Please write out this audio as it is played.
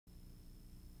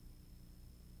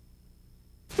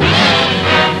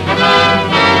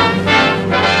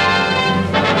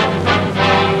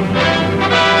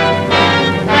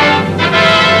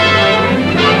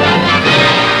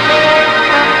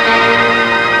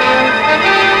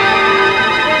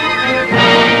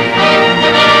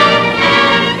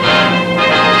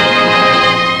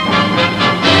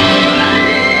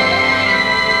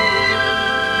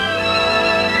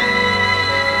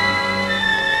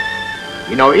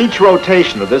Now, each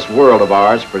rotation of this world of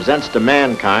ours presents to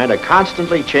mankind a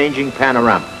constantly changing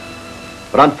panorama,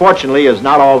 but unfortunately is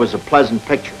not always a pleasant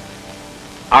picture.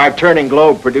 Our turning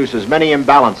globe produces many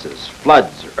imbalances,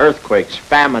 floods, earthquakes,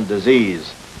 famine,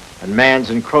 disease, and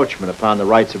man's encroachment upon the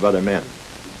rights of other men.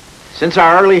 Since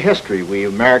our early history, we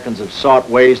Americans have sought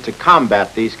ways to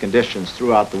combat these conditions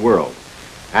throughout the world,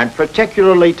 and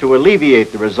particularly to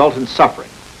alleviate the resultant suffering.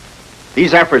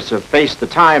 These efforts have faced the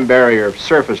time barrier of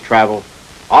surface travel,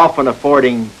 often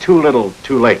affording too little,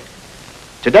 too late.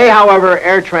 Today, however,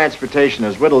 air transportation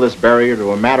has whittled this barrier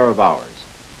to a matter of hours,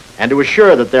 and to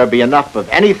assure that there'll be enough of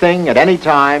anything at any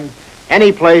time,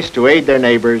 any place to aid their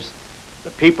neighbors,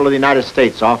 the people of the United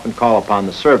States often call upon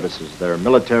the services of their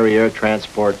military air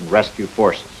transport and rescue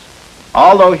forces.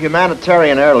 Although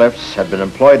humanitarian airlifts had been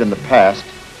employed in the past,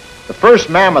 the first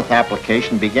mammoth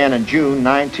application began in June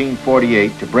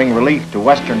 1948 to bring relief to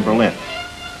western Berlin.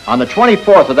 On the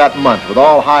 24th of that month, with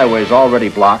all highways already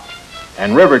blocked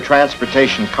and river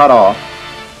transportation cut off,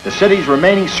 the city's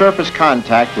remaining surface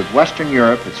contact with Western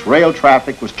Europe, its rail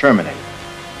traffic was terminated.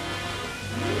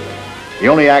 The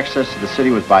only access to the city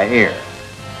was by air.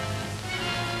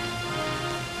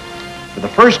 For the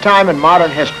first time in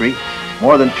modern history,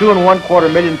 more than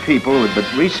 2¼ million people who had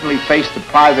but recently faced the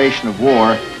privation of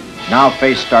war now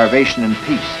face starvation and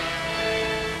peace.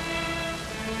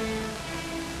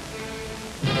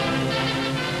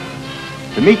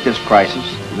 To meet this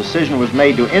crisis, the decision was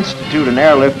made to institute an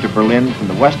airlift to Berlin from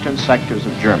the western sectors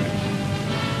of Germany.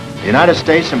 The United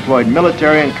States employed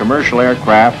military and commercial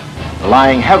aircraft,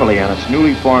 relying heavily on its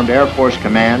newly formed Air Force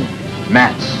Command,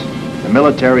 MATS, the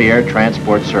Military Air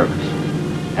Transport Service.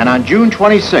 And on June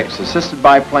 26, assisted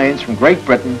by planes from Great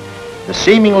Britain, the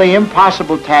seemingly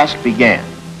impossible task began.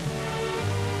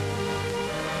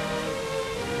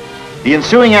 The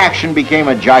ensuing action became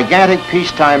a gigantic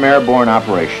peacetime airborne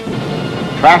operation.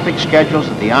 Traffic schedules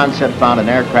at the onset found an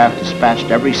aircraft dispatched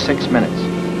every 6 minutes.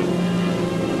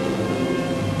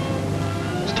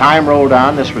 As time rolled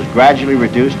on, this was gradually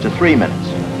reduced to 3 minutes.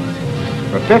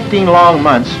 For 15 long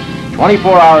months,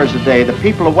 24 hours a day, the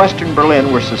people of Western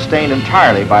Berlin were sustained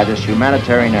entirely by this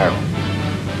humanitarian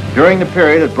airlift. During the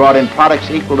period, it brought in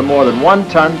products equal to more than 1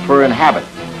 ton per inhabitant.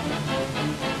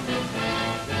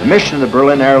 The mission of the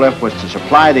Berlin Airlift was to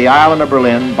supply the island of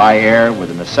Berlin by air with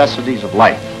the necessities of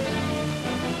life.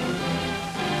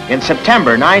 In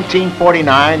September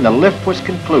 1949, the lift was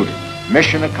concluded.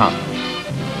 Mission accomplished.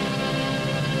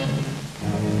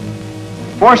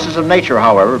 Forces of nature,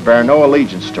 however, bear no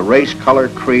allegiance to race, color,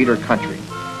 creed, or country.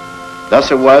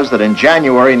 Thus it was that in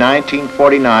January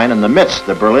 1949, in the midst of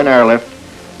the Berlin Airlift,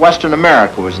 Western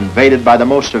America was invaded by the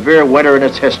most severe winter in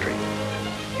its history.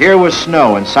 Here was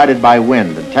snow incited by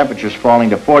wind and temperatures falling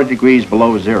to 40 degrees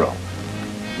below zero,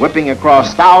 whipping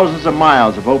across thousands of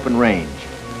miles of open range.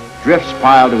 Drifts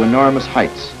piled to enormous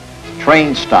heights.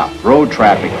 Trains stopped, road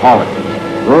traffic halted,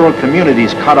 rural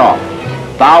communities cut off.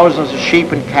 Thousands of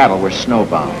sheep and cattle were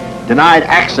snowbound. Denied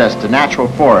access to natural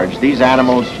forage, these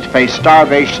animals faced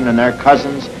starvation, and their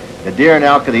cousins, the deer and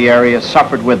elk of the area,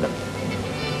 suffered with them.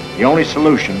 The only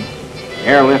solution,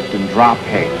 airlift and drop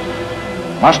hay.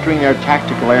 Mustering their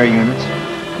tactical air units,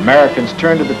 Americans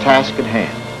turned to the task at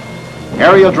hand.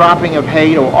 Aerial dropping of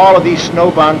hay to all of these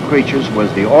snowbound creatures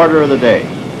was the order of the day.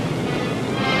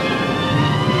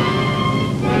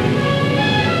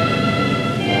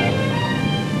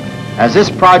 As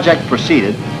this project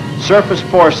proceeded, surface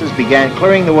forces began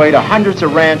clearing the way to hundreds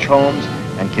of ranch homes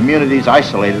and communities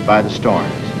isolated by the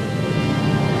storms.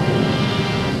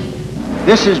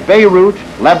 This is Beirut,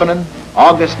 Lebanon,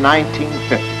 August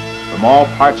 1950. From all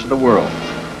parts of the world,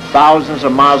 thousands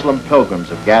of Muslim pilgrims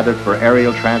have gathered for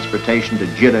aerial transportation to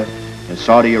Jeddah in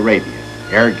Saudi Arabia,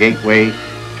 air gateway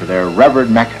to their revered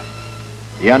Mecca.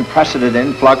 The unprecedented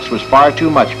influx was far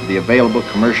too much for the available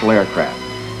commercial aircraft,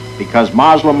 because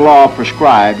Muslim law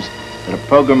prescribes that a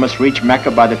pilgrim must reach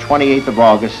Mecca by the 28th of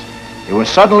August. It was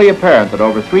suddenly apparent that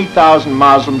over 3,000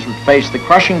 Muslims would face the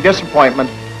crushing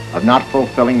disappointment of not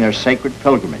fulfilling their sacred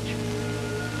pilgrimage.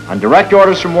 On direct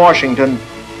orders from Washington,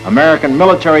 American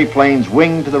military planes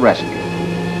winged to the rescue.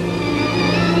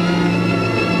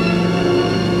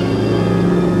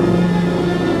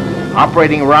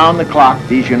 Operating around the clock,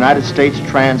 these United States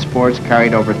transports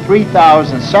carried over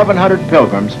 3,700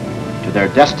 pilgrims to their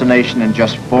destination in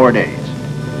just 4 days.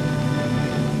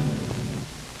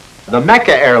 The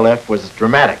Mecca airlift was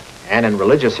dramatic and in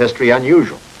religious history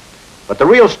unusual, but the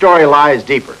real story lies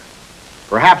deeper.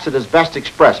 Perhaps it is best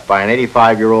expressed by an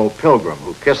 85-year-old pilgrim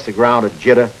who kissed the ground at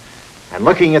Jeddah and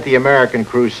looking at the American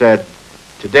crew said,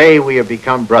 "Today we have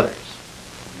become brothers."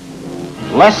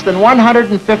 Less than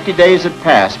 150 days had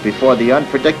passed before the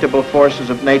unpredictable forces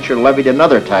of nature levied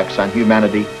another tax on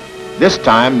humanity, this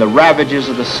time the ravages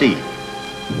of the sea.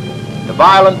 The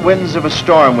violent winds of a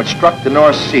storm which struck the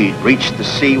North Sea breached the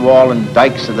seawall and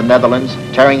dikes of the Netherlands,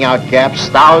 tearing out gaps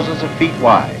thousands of feet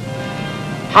wide.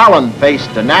 Holland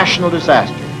faced a national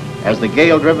disaster as the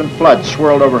gale-driven flood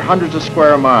swirled over hundreds of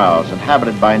square miles,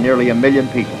 inhabited by nearly 1 million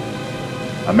people.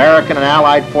 American and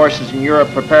Allied forces in Europe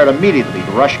prepared immediately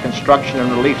to rush construction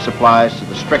and relief supplies to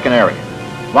the stricken area.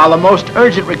 While the most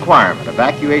urgent requirement,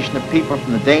 evacuation of people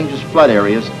from the dangerous flood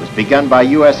areas, was begun by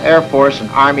U.S. Air Force and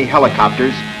Army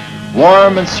helicopters,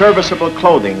 warm and serviceable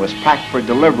clothing was packed for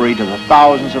delivery to the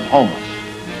thousands of homeless.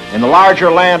 In the larger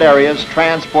land areas,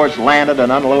 transports landed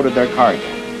and unloaded their cargo.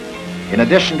 In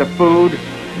addition to food,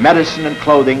 medicine, and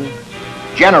clothing,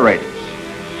 generators,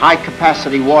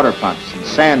 high-capacity water pumps, and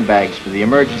sandbags for the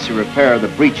emergency repair of the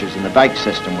breaches in the dike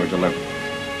system were delivered.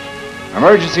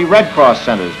 Emergency Red Cross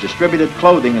centers distributed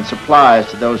clothing and supplies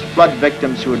to those flood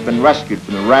victims who had been rescued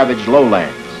from the ravaged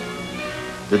lowlands.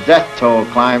 The death toll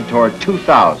climbed toward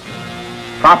 2,000,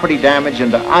 property damage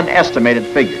into unestimated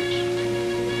figures.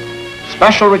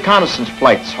 Special reconnaissance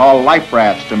flights hauled life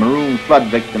rafts to maroon flood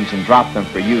victims and dropped them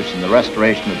for use in the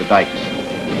restoration of the dikes.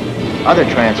 Other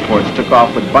transports took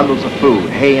off with bundles of food,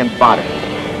 hay and fodder,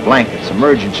 blankets,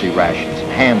 emergency rations,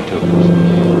 and hand tools.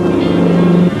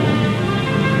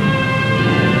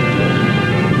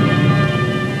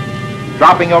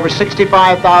 Dropping over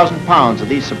 65,000 pounds of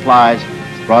these supplies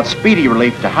brought speedy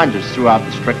relief to hundreds throughout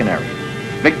the stricken area,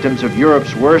 victims of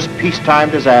Europe's worst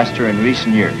peacetime disaster in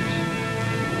recent years.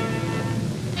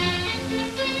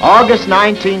 August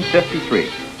 1953.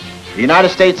 The United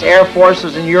States Air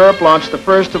Forces in Europe launched the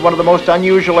first of one of the most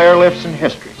unusual airlifts in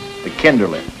history, the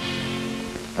Kinderlift,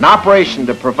 an operation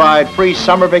to provide free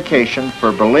summer vacation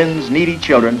for Berlin's needy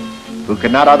children who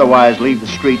could not otherwise leave the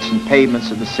streets and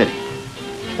pavements of the city.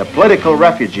 The political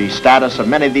refugee status of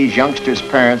many of these youngsters'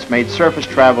 parents made surface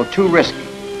travel too risky,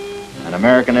 and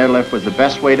American Airlift was the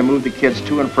best way to move the kids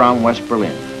to and from West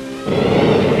Berlin.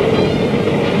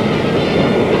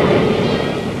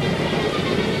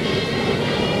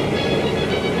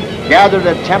 Gathered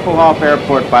at Tempelhof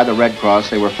Airport by the Red Cross,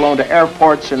 they were flown to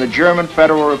airports in the German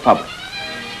Federal Republic.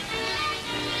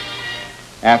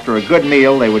 After a good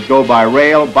meal, they would go by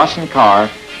rail, bus, and car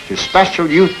to special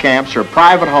youth camps or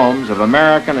private homes of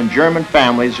American and German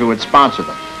families who would sponsor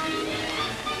them.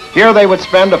 Here they would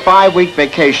spend a 5-week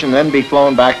vacation, then be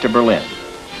flown back to Berlin.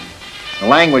 The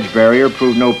language barrier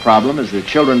proved no problem, as the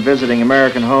children visiting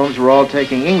American homes were all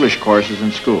taking English courses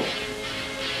in school.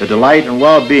 The delight and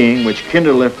well-being which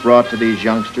Kinderlift brought to these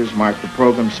youngsters marked the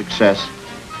program's success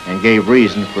and gave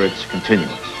reason for its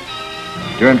continuance.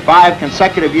 During 5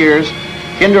 consecutive years,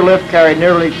 Kinderlift carried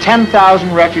nearly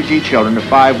 10,000 refugee children to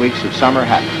 5 weeks of summer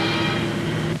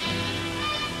happiness.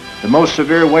 The most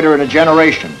severe winter in a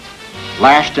generation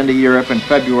lashed into Europe in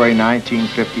February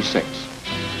 1956.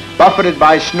 Buffeted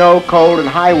by snow, cold, and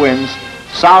high winds,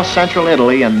 south-central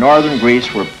Italy and northern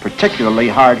Greece were particularly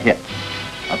hard hit.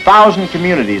 1,000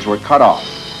 communities were cut off.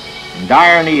 In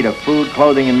dire need of food,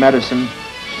 clothing, and medicine,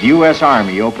 the U.S.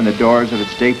 Army opened the doors of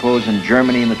its depots in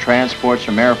Germany and the transports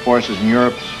from air forces in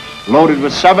Europe, loaded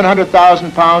with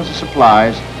 700,000 pounds of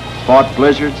supplies, fought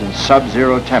blizzards and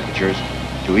sub-zero temperatures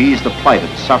to ease the plight of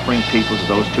the suffering peoples of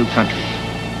those two countries.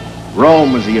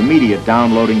 Rome was the immediate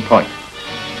downloading point.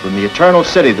 From the Eternal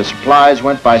City, the supplies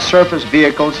went by surface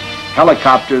vehicles,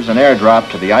 helicopters, and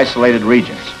airdrop to the isolated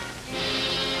regions.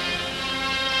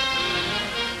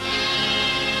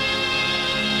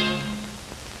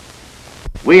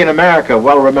 We in America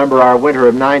well remember our winter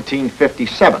of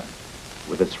 1957,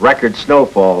 with its record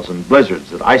snowfalls and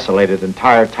blizzards that isolated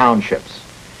entire townships.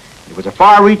 It was a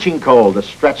far-reaching cold that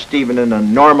stretched even in a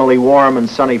normally warm and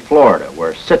sunny Florida,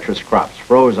 where citrus crops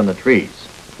froze on the trees.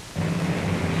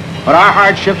 But our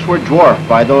hardships were dwarfed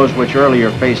by those which earlier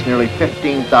faced nearly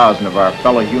 15,000 of our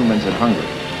fellow humans in Hungary.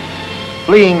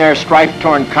 Fleeing their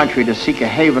strife-torn country to seek a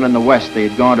haven in the West, they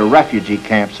had gone to refugee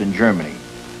camps in Germany.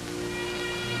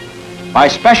 By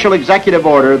special executive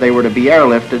order, they were to be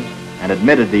airlifted and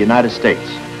admitted to the United States.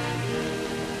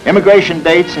 Immigration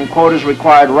dates and quotas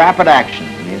required rapid action,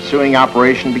 and the ensuing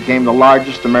operation became the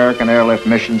largest American airlift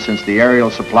mission since the aerial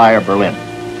supply of Berlin.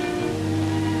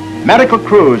 Medical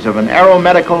crews of an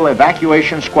aeromedical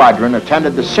evacuation squadron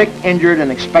attended the sick, injured,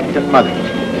 and expectant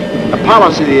mothers. The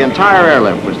policy of the entire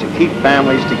airlift was to keep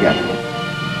families together.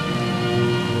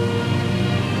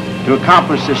 To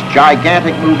accomplish this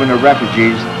gigantic movement of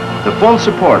refugees, the full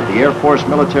support of the Air Force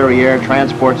Military Air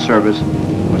Transport Service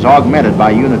was augmented by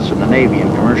units of the Navy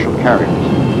and commercial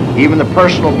carriers. Even the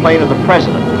personal plane of the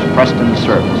President was pressed into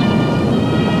service.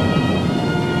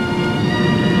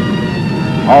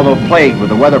 Although plagued with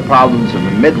the weather problems of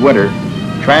midwinter,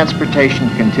 transportation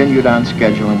continued on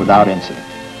schedule and without incident.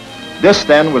 This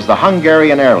then was the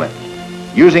Hungarian Airlift.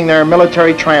 Using their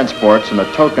military transports and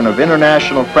a token of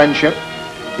international friendship,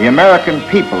 the American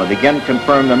people had again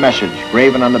confirmed the message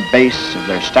graven on the base of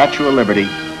their Statue of Liberty: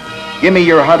 "Give me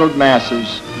your huddled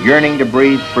masses, yearning to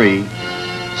breathe free.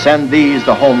 Send these,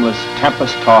 the homeless,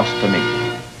 tempest-tossed to me."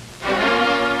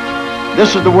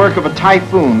 This is the work of a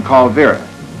typhoon called Vera.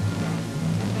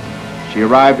 She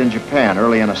arrived in Japan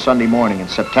early on a Sunday morning in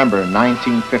September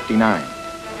 1959.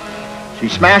 She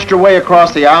smashed her way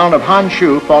across the island of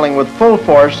Honshu, falling with full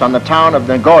force on the town of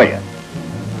Nagoya.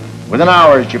 Within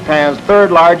hours, Japan's third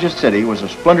largest city was a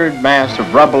splintered mass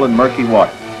of rubble and murky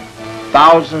water.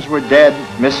 Thousands were dead,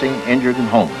 missing, injured, and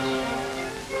homeless.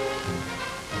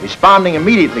 Responding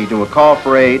immediately to a call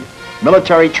for aid,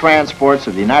 military transports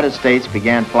of the United States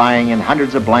began flying in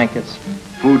hundreds of blankets,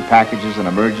 food packages, and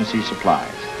emergency supplies.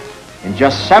 In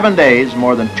just 7 days,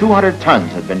 more than 200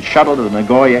 tons had been shuttled to the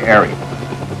Nagoya area.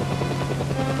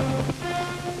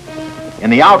 In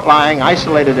the outlying,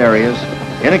 isolated areas,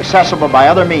 inaccessible by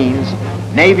other means,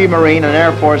 Navy, Marine, and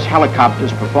Air Force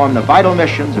helicopters performed the vital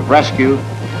missions of rescue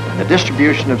and the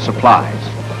distribution of supplies.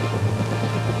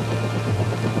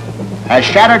 As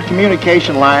shattered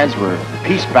communication lines were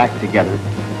pieced back together,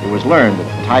 it was learned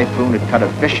that the typhoon had cut a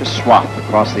vicious swath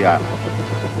across the island.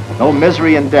 Though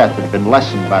misery and death had been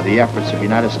lessened by the efforts of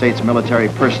United States military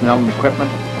personnel and equipment,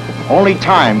 only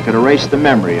time could erase the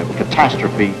memory of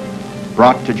catastrophe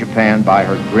brought to Japan by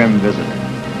her grim visitor.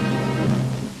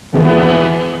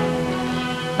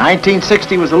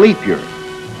 1960 was a leap year.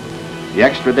 The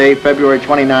extra day, February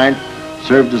 29th,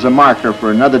 served as a marker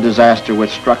for another disaster which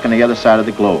struck on the other side of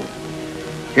the globe.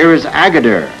 Here is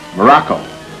Agadir, Morocco,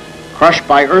 crushed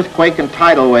by earthquake and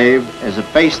tidal wave as it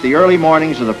faced the early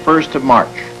mornings of the 1st of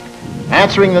March.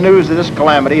 Answering the news of this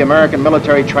calamity, American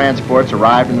military transports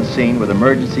arrived on the scene with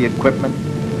emergency equipment,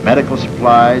 medical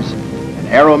supplies, and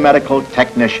aeromedical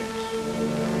technicians.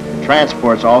 The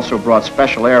transports also brought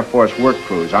Special Air Force work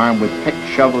crews armed with picks,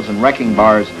 shovels, and wrecking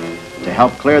bars to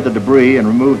help clear the debris and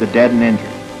remove the dead and injured.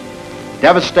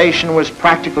 Devastation was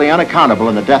practically unaccountable,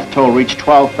 and the death toll reached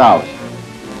 12,000.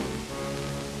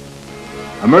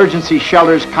 Emergency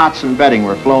shelters, cots, and bedding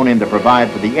were flown in to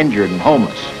provide for the injured and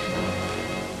homeless.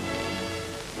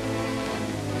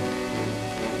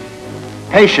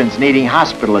 Patients needing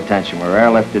hospital attention were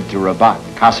airlifted to Rabat,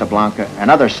 Casablanca,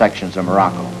 and other sections of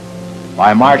Morocco.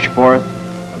 By March 4th,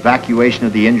 evacuation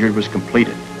of the injured was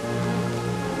completed.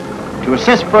 To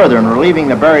assist further in relieving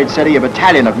the buried city, a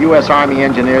battalion of U.S. Army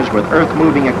engineers with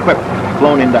earth-moving equipment was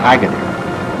flown into Agadir.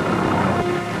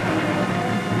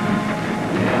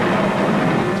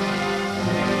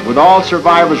 With all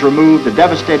survivors removed, the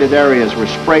devastated areas were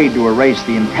sprayed to erase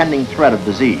the impending threat of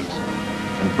disease.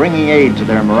 And bringing aid to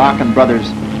their Moroccan brothers,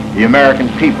 the American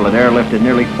people had airlifted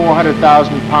nearly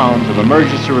 400,000 pounds of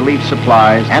emergency relief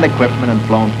supplies and equipment and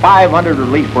flown 500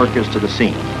 relief workers to the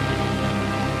scene.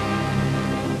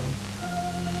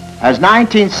 As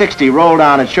 1960 rolled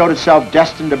on, it showed itself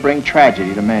destined to bring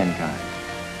tragedy to mankind.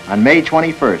 On May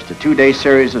 21st, a two-day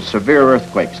series of severe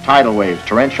earthquakes, tidal waves,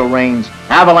 torrential rains,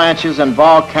 avalanches, and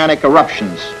volcanic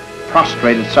eruptions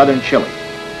prostrated southern Chile.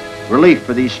 Relief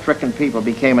for these stricken people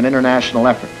became an international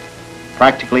effort.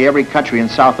 Practically every country in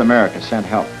South America sent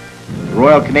help. The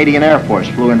Royal Canadian Air Force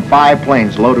flew in 5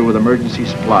 planes loaded with emergency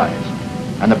supplies,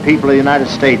 and the people of the United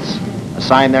States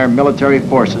assigned their military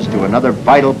forces to another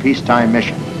vital peacetime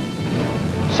mission.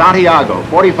 Santiago,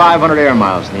 4,500 air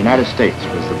miles in the United States,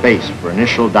 was the base for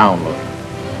initial downloading.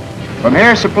 From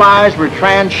here, supplies were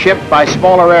transshipped by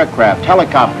smaller aircraft,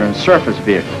 helicopter, and surface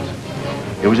vehicles.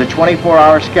 It was a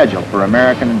 24-hour schedule for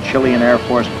American and Chilean Air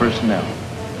Force personnel.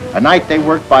 At night, they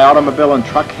worked by automobile and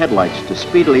truck headlights to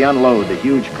speedily unload the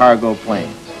huge cargo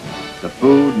planes. The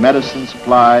food, medicine,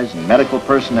 supplies, and medical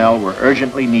personnel were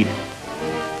urgently needed.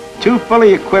 2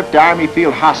 fully equipped Army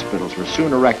field hospitals were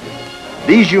soon erected.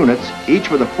 These units, each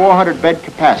with a 400-bed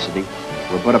capacity,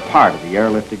 were but a part of the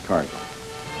airlifted cargo.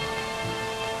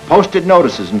 Posted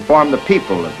notices informed the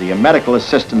people of the medical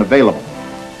assistance available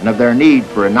and of their need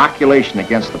for inoculation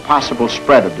against the possible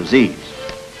spread of disease.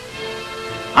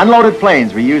 Unloaded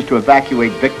planes were used to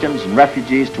evacuate victims and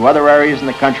refugees to other areas in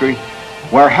the country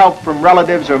where help from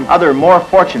relatives or other more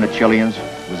fortunate Chileans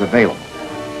was available.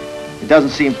 It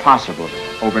doesn't seem possible.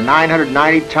 Over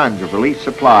 990 tons of relief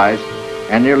supplies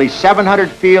and nearly 700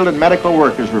 field and medical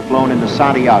workers were flown into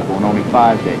Santiago in only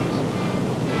 5 days.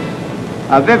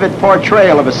 A vivid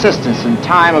portrayal of assistance in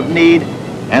time of need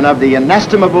and of the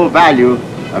inestimable value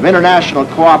of international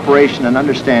cooperation and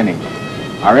understanding.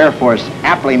 Our Air Force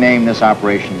aptly named this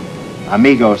operation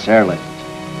Amigos Airlift.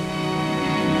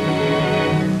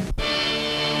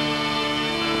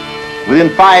 Within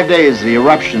 5 days, the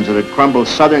eruptions that had crumbled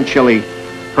southern Chile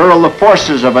hurled the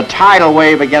forces of a tidal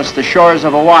wave against the shores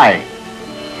of Hawaii.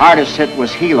 Hardest hit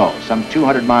was Hilo, some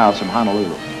 200 miles from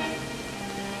Honolulu.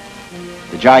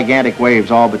 The gigantic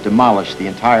waves all but demolished the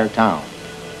entire town.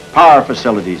 Power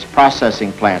facilities,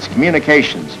 processing plants,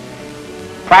 communications,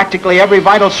 practically every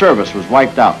vital service was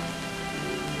wiped out.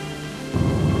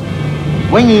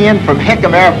 Winging in from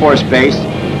Hickam Air Force Base,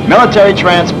 military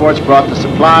transports brought the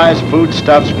supplies,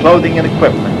 foodstuffs, clothing, and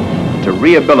equipment to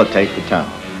rehabilitate the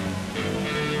town.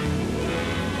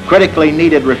 Critically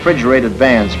needed refrigerated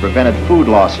vans prevented food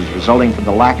losses resulting from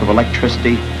the lack of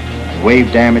electricity and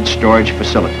wave-damaged storage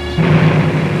facilities.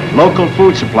 Local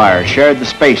food suppliers shared the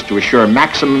space to assure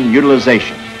maximum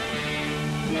utilization.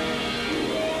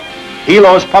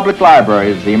 Hilo's public library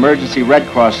is the emergency Red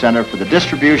Cross center for the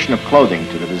distribution of clothing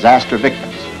to the disaster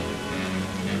victims.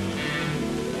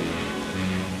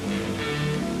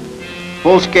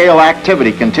 Full-scale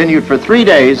activity continued for 3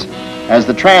 days as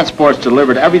the transports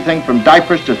delivered everything from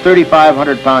diapers to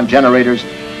 3,500-pound generators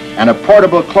and a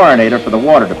portable chlorinator for the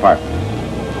water department.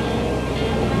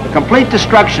 The complete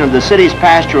destruction of the city's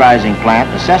pasteurizing plant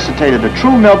necessitated a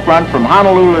true milk run from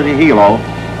Honolulu to Hilo,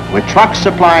 with trucks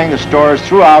supplying the stores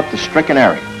throughout the stricken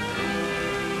area.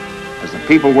 As the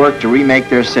people worked to remake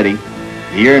their city,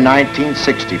 the year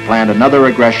 1960 planned another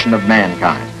aggression of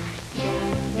mankind.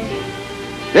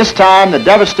 This time, the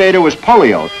devastator was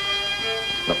polio.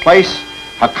 The place,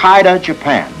 Hokkaido,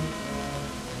 Japan.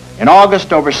 In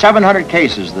August, over 700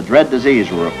 cases of the dread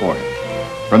disease were reported.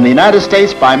 From the United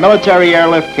States, by Military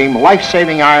Airlift came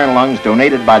life-saving iron lungs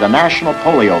donated by the National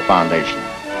Polio Foundation,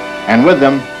 and with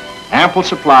them, ample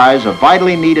supplies of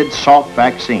vitally needed salt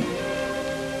vaccine.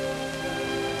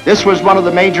 This was one of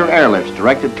the major airlifts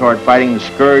directed toward fighting the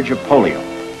scourge of polio.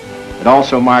 It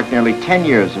also marked nearly 10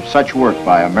 years of such work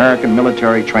by American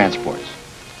military transports.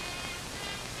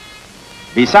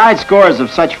 Besides scores of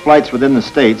such flights within the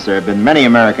States, there have been many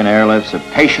American airlifts of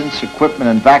patients, equipment,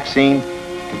 and vaccine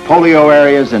to polio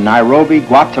areas in Nairobi,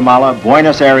 Guatemala,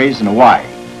 Buenos Aires, and Hawaii.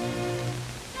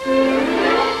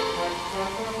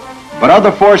 But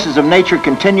other forces of nature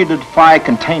continue to defy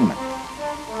containment.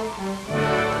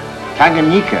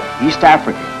 Tanganyika, East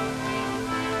Africa.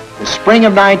 The spring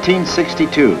of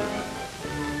 1962.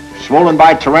 Swollen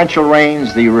by torrential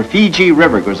rains, the Rufiji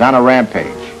River goes on a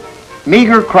rampage.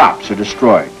 Meager crops are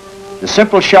destroyed. The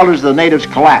simple shelters of the natives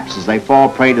collapse as they fall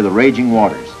prey to the raging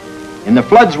waters. In the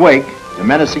flood's wake, the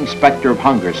menacing specter of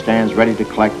hunger stands ready to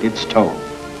collect its toll.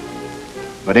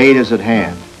 But aid is at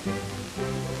hand.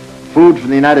 Food from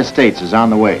the United States is on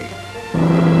the way.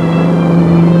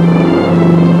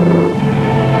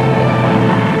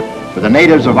 For the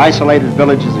natives of isolated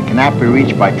villages that cannot be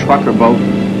reached by truck or boat,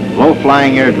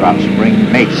 low-flying airdrops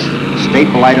bring mace, a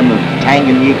staple item of the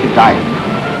Tanganyika diet.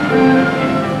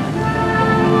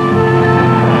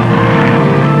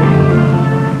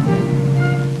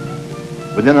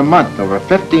 Within a month, over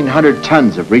 1,500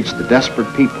 tons have reached the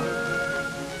desperate people.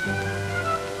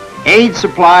 Aid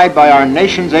supplied by our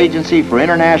nation's Agency for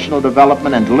International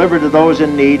Development and delivered to those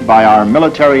in need by our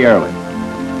Military Airlift.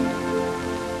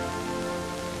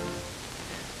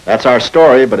 That's our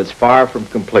story, but it's far from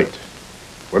complete.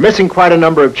 We're missing quite a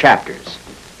number of chapters.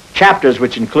 Chapters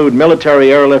which include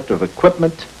military airlift of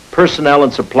equipment, personnel,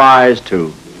 and supplies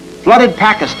to flooded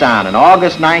Pakistan in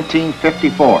August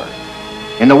 1954.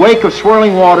 In the wake of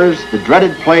swirling waters, the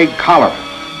dreaded plague cholera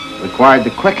required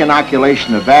the quick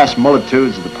inoculation of vast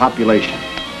multitudes of the population.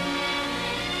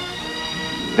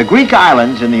 The Greek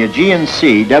islands in the Aegean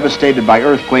Sea devastated by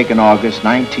earthquake in August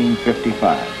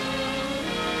 1955.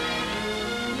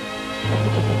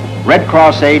 Red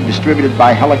Cross aid distributed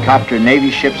by helicopter, Navy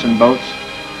ships and boats.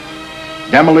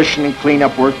 Demolition and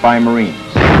cleanup work by Marines.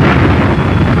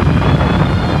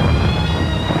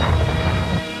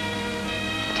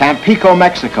 Tampico,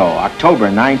 Mexico,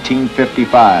 October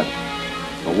 1955.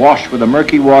 Awash with the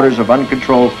murky waters of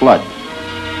uncontrolled flood.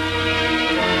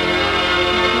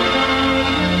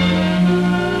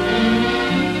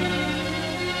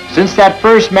 Since that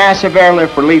first massive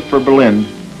airlift relief for Berlin,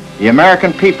 the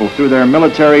American people, through their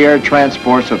military air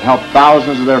transports, have helped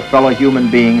thousands of their fellow human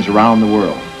beings around the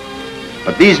world.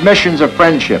 But these missions of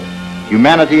friendship,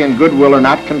 humanity, and goodwill are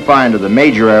not confined to the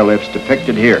major airlifts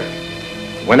depicted here.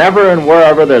 Whenever and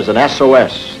wherever there's an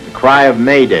SOS, the cry of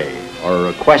Mayday, or a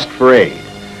request for aid,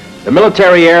 the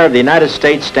military air of the United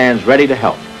States stands ready to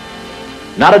help.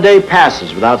 Not a day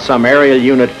passes without some aerial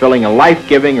unit filling a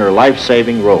life-giving or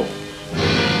life-saving role.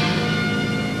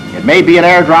 It may be an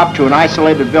airdrop to an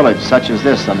isolated village such as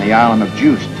this on the island of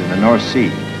Juist in the North Sea,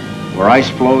 where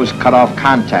ice floes cut off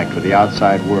contact with the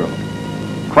outside world.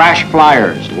 Crash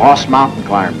flyers, lost mountain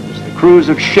climbers, the crews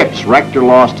of ships wrecked or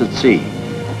lost at sea.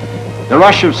 The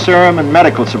rush of serum and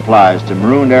medical supplies to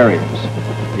marooned areas,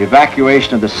 the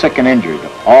evacuation of the sick and injured,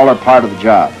 all are part of the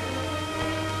job.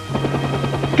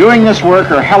 Doing this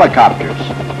work are helicopters,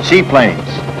 seaplanes,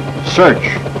 search,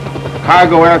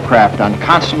 cargo aircraft on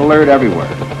constant alert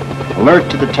everywhere, alert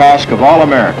to the task of all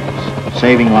Americans,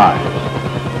 saving lives.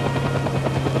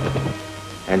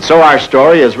 And so our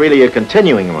story is really a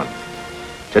continuing one.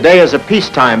 Today, as a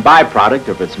peacetime byproduct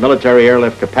of its military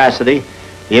airlift capacity,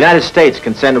 the United States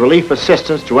can send relief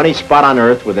assistance to any spot on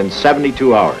Earth within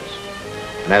 72 hours.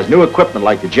 And as new equipment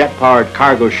like the jet-powered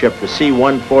cargo ship, the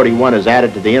C-141, is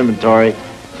added to the inventory,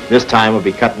 this time will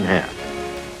be cut in half.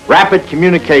 Rapid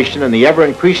communication and the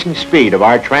ever-increasing speed of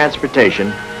our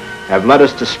transportation have led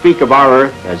us to speak of our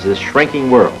Earth as this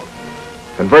shrinking world.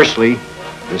 Conversely,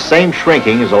 the same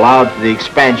shrinking is allowed for the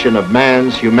expansion of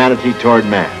man's humanity toward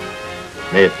man.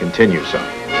 May it continue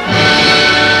so.